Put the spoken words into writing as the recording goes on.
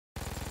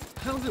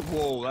How's it?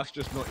 Whoa, that's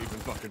just not even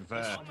fucking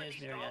fair. This one here is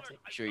muriatic.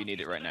 Sure you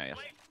need it right now, yes?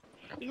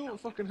 You know what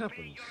fucking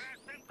happens?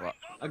 What?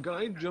 A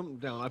guy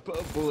jumped down, I put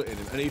a bullet in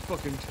him, and he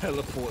fucking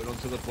teleported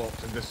onto the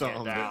box and Get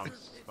disarmed down. it.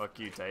 Fuck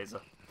you, Taser.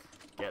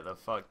 Get the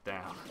fuck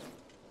down.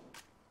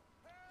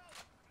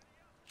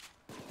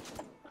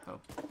 Oh.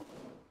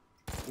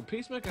 The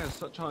Peacemaker has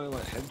such high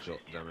like headshot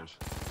damage.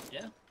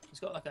 Yeah, he's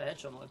got like a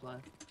headshot multiplier.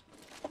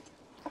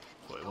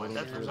 Wait, what?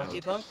 That's Yeah.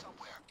 Lucky punk.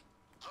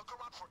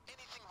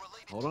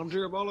 Hold on to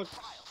your bollocks.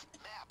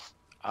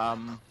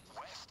 Got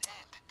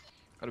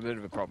a bit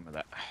of a problem with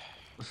that.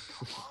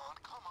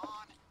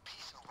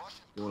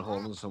 You want to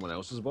hold on to someone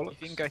else's bollocks?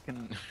 You think I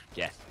can...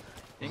 Yes.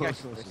 You think I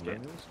can risk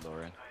it,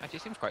 Lauren? Actually,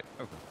 it seems quite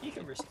open. You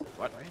can risk it.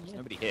 What? Right, There's yeah.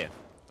 nobody here.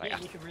 Like, Yeah,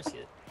 you can risk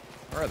it.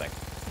 where are they?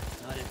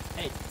 No, I didn't.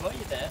 Hey, while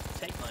you're there,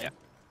 take mine. Yeah.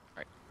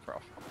 Right, throw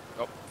off.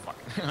 Oh, fuck.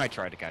 I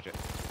tried to catch it.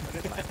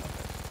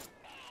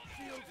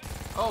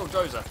 Oh,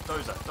 Dozer,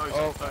 Dozer, Dozer,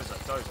 Oh. Dozer,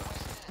 Dozer.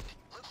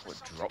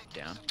 What, drop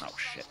down? Oh,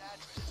 shit.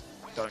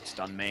 Don't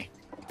stun me.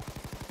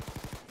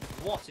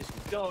 What is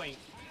going?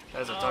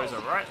 There's a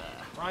Dozer right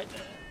there. Right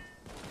there.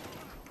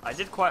 I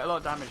did quite a lot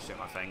of damage to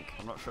him, I think.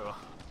 I'm not sure.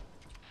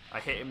 I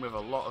hit him with a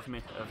lot of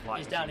light.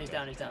 He's down. He's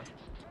down. He's down.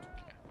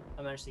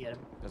 I managed to get him.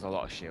 There's a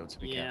lot of shields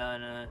to be Yeah, I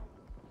know.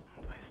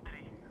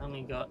 I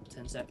only got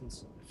 10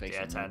 seconds. facing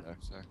Yeah, 10. me, though,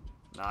 so.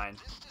 9.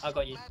 I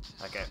got you.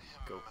 Okay,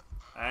 cool.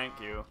 Thank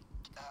you.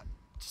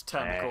 Just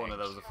turned the Hey. corner,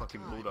 there was a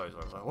fucking bulldozer.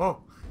 I was like,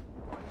 whoa!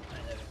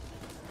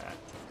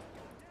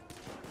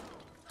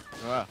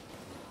 Ah,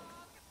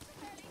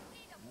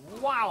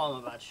 Wow,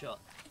 I'm a bad shot.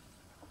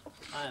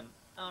 I'm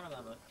out of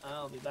ammo.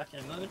 I'll be back in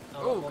a moment.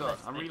 I'll Oh got one god,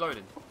 left. I'm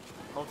reloading.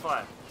 Hold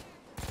fire.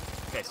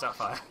 Okay, start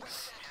fire.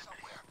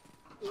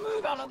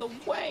 Move out of the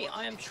way!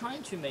 I am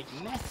trying to make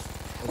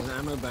meth. There's an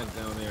ammo bag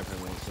down there if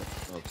anyone wants it.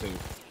 Oh, 2.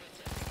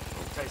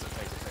 Oh, taser,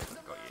 taser,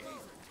 taser. Got you.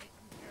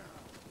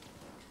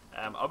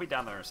 I'll be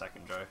down there in a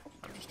second, Joe.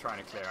 I'm just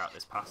trying to clear out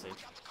this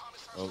passage.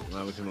 Oh,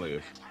 now we can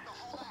leave.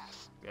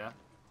 Yeah?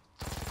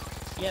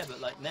 Yeah, but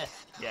like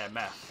meth. Yeah,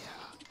 meth.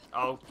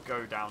 I'll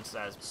go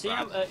downstairs. See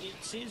how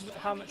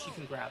much you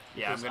can grab.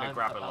 Yeah, I'm because gonna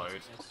grab a about to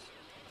load. miss.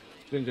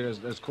 Ginger,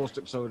 there's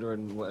caustic soda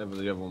and whatever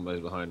the other one is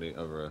behind it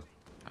over here.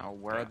 oh,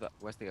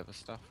 where's the other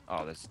stuff?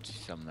 Oh, there's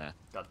some there.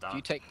 God Do damn.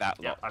 you take that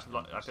Yeah,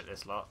 lot? I put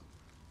this lot.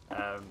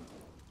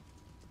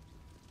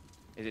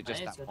 Is it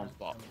just I that need to one go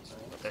box? down.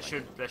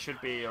 There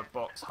should be a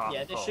box half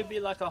Yeah, there full. should be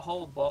like a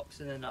whole box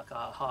and then like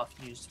a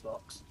half-used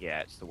box. Yeah,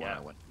 it's the one Yeah.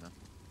 I want. No.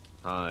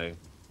 Hi.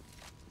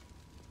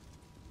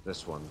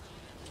 This one.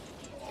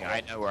 Yeah,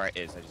 I know where it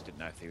is. I just didn't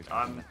know if he was.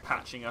 I'm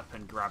patching up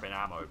and grabbing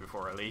ammo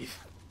before I leave.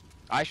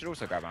 I should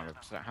also grab ammo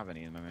because I don't have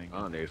any in my main.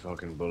 I don't need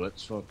fucking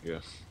bullets, fuck you.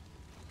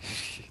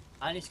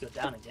 I need to go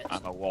down and get I'm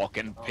a some.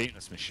 walking Oh.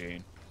 penis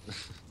machine. Come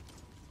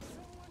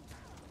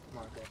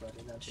on, go,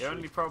 buddy, that's The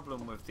only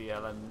problem with the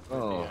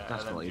Oh,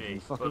 that's not even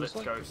LMG, fucking bullets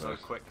go so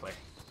psychopath. quickly.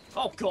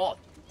 Oh god!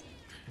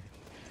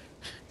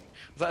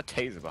 Was that a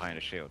taser behind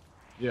a shield?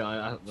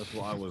 Yeah, that's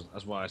what I was.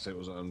 That's why I said it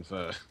was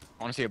unfair.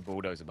 I want to see a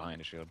bulldozer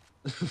behind a shield.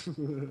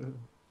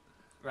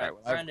 Right,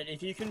 well, I- Brandon,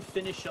 if you can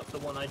finish up the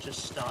one I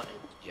just started.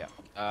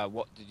 Yeah.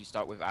 What did you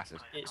start with? Acid.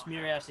 It's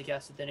muriatic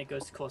acid, then it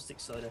goes to caustic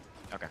soda.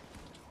 Okay.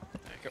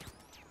 There you go.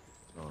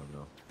 Oh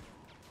no.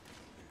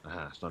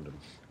 Aha, stunned him.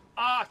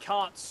 I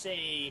can't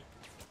see!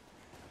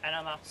 And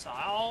I'm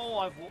outside. Oh,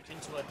 I've walked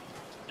into a...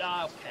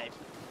 Okay.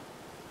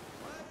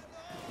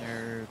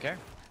 Okay.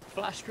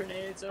 Flash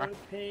grenades, OP,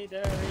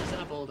 there is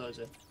a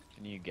bulldozer.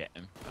 Can you get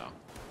him?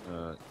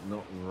 Oh.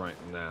 Not right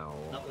now.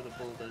 Not with a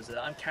bulldozer.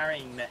 I'm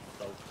carrying meth,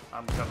 though.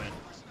 I'm coming.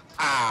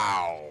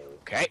 Ow.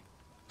 Okay.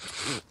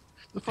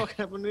 The fuck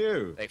happened to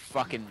you? They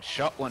fucking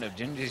shot one of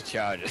Ginger's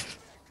charges.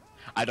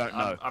 I don't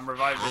know. I'm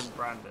reviving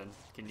Brandon.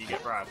 Can you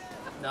get Brad?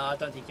 No, I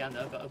don't think I can,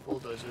 though. I've got a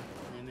bulldozer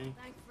near me.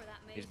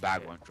 His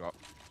bag won't drop.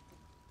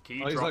 Can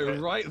you Oh, he's drop like it?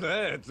 right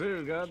there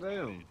too,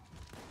 goddamn.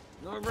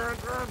 No, Brad.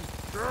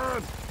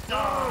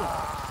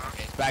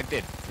 His bag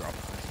did drop.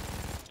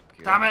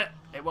 Damn it!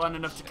 It wasn't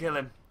enough to kill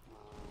him.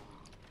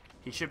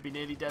 He should be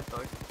nearly dead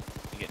though.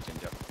 You get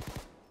Ginger.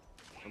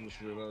 I'm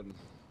just reloading.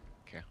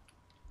 Okay.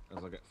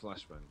 As I get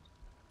flashbang.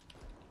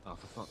 Oh,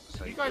 for fuck's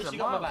sake. You guys Yes, are you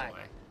got my miles bag.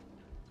 away.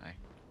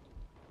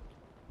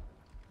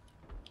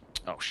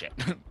 Oh shit.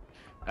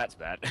 That's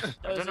bad.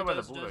 I don't know where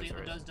the Dozer, bulldozer get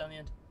the is. dozer down the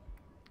end.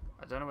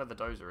 I don't know where the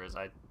dozer is.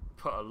 I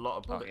put a lot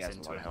of bullets yeah, it's a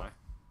into lot it of though. health.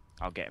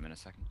 I'll get him in a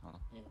second. Hold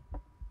on. Yeah.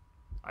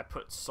 I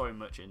put so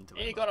much into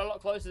He it. got a lot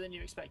closer than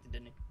you expected,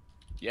 didn't he?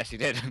 Yes, he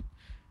did.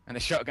 And the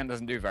shotgun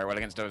doesn't do very well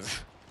against those.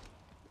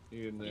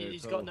 You in there,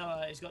 He's Tom?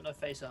 got no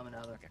face armor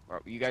now, though. Okay, well,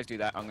 you guys do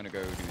that. I'm gonna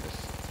go do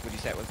this. What do you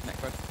say it was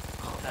next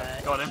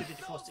one? Got it him. should be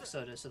the caustic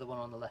soda, so the one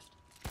on the left.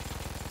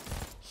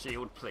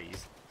 Shield,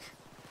 please.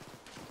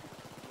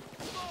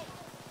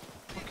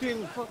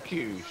 Fucking fuck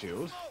you,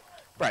 Shield.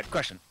 Brad,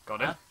 question.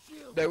 Got him. Huh?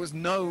 There was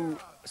no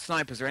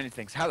snipers or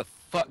anything, so how the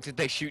fuck did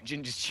they shoot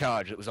Ginger's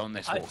charge that was on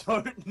this I wall?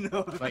 don't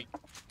know. Like,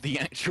 the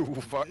actual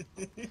fuck.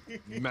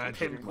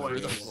 Magic. Pinpoint might be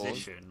the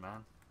position, man.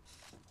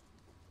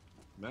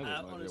 one. Magic I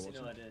have might be honestly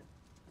what's no it. idea.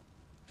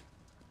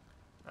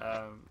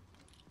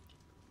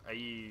 Are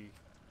you?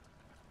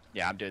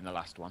 Yeah, I'm doing the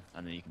last one,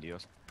 and then you can do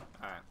yours.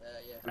 Alright.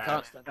 Yeah. We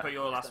can't- Put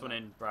your last one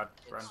in, Brad.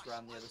 It's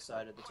around the other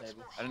side of the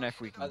table. I don't know if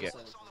we can Other get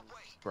side of the table.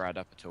 Brad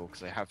up at all, because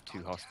they have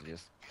 2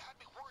 hostages.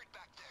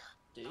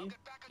 Do you?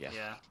 Yes.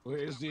 Yeah. Well,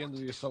 it is the end of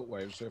the assault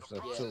wave, so if they're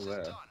Yeah. still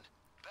there.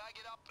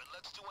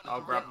 I'll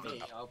grab Get me,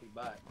 them. I'll be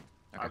back.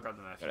 I'll grab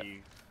them Got if it.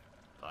 you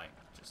like.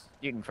 Just.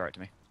 You can throw it to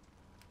me.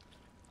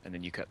 And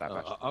then you cut that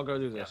batch. I'll go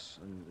do this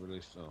and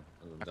release. Oh,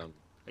 I'm done.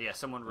 But yeah,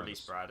 someone release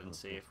Nice. Brad and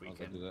see if we I'll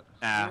go do can.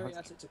 that. Fury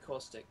at it to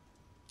caustic.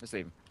 Let's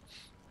leave him.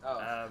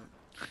 Oh.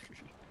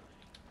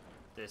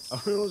 This.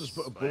 I will just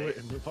put a way. bullet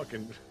in the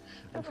fucking.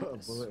 Put a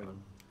bullet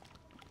in.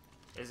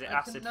 Is it I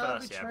acid cannot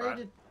first? be Yeah, Brad.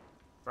 traded.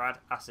 Brad,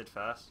 acid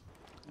first.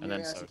 And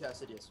then Acid, soda.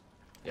 acid, yes.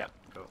 Yeah,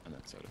 cool. And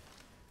then soda.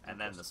 And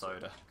then the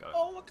soda. Go.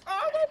 Oh my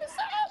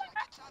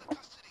god,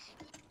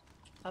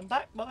 I'm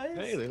back, boys.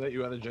 Hey, they let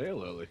you out of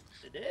jail early.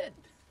 They did.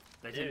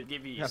 They didn't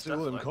give you your After stuff.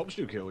 all them though. cops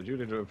you killed, you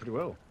did doing pretty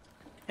well.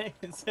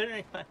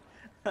 Considering,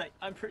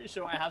 I'm pretty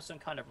sure I have some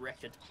kind of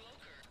record,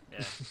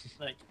 Yeah.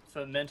 like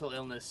for mental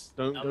illness.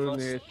 Don't I've go lost-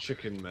 near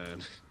Chicken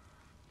Man.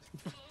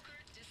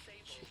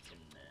 Chicken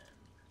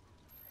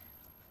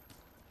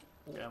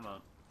Man. Come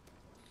on.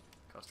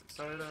 Caustic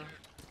soda.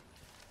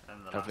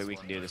 And the Hopefully last we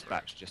one can do goes this through.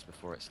 batch just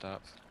before it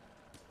starts.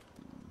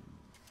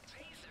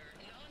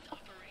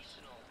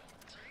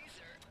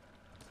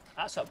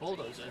 That's a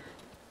bulldozer.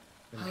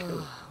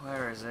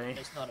 Where is he?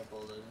 It's not a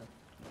bulldozer.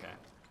 Okay.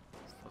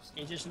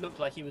 He just looked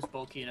like he was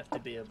bulky enough to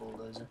be a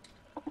bulldozer.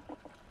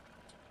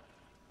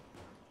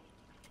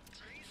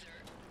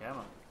 Come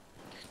on.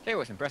 Tell you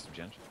what's impressive,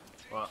 Jen.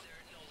 What?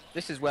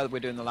 This is where we're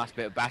doing the last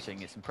bit of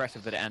batching. It's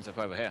impressive that it ends up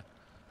over here.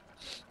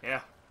 Yeah.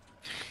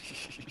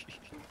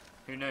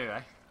 Who knew,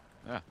 eh?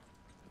 Yeah.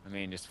 I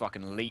mean, just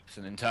fucking leaps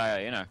an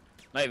entire, you know,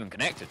 not even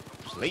connected.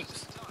 Just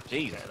leaps.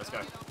 Jesus. Okay, let's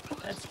go.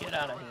 Let's get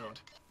out of here.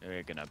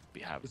 We're gonna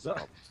have Is that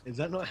problems. is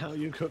that not how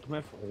you cook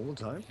meth all the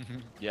time?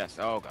 Yes.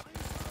 Oh god.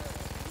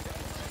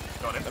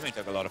 Got him. That means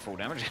took a lot of full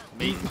damage.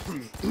 Me.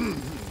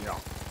 Yeah.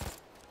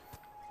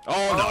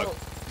 Oh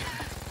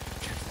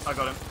I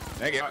got him. no.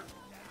 Thank you. Alright.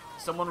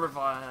 Someone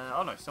revive.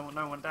 Oh no,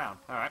 no one down.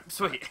 Alright,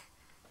 sweet.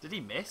 Did he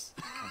miss?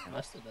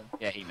 Must have been.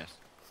 Yeah, he missed.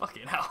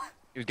 Fucking hell.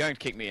 He was going to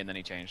kick me and then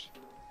he changed.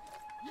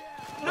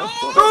 No!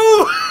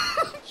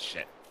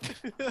 Shit.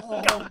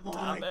 Oh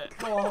my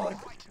god!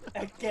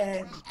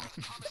 Again!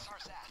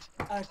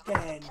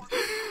 Again!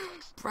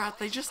 Brad,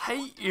 they just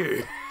hate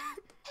you.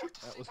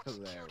 That was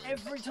hilarious.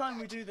 Every time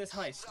we do this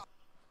heist,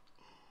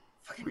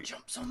 fucking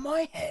jumps on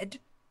my head.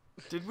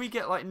 Did we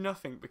get like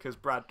nothing because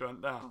Brad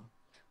went down?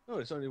 Oh,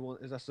 it's only one.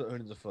 That's only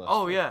the first.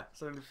 Oh yeah,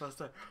 it's only the first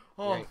day.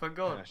 Oh, Yeah, thank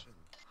God. cash.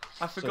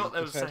 I forgot so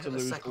there was prepared to a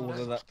lose second all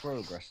day. of that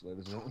progress, then,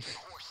 isn't it?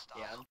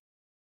 Yeah.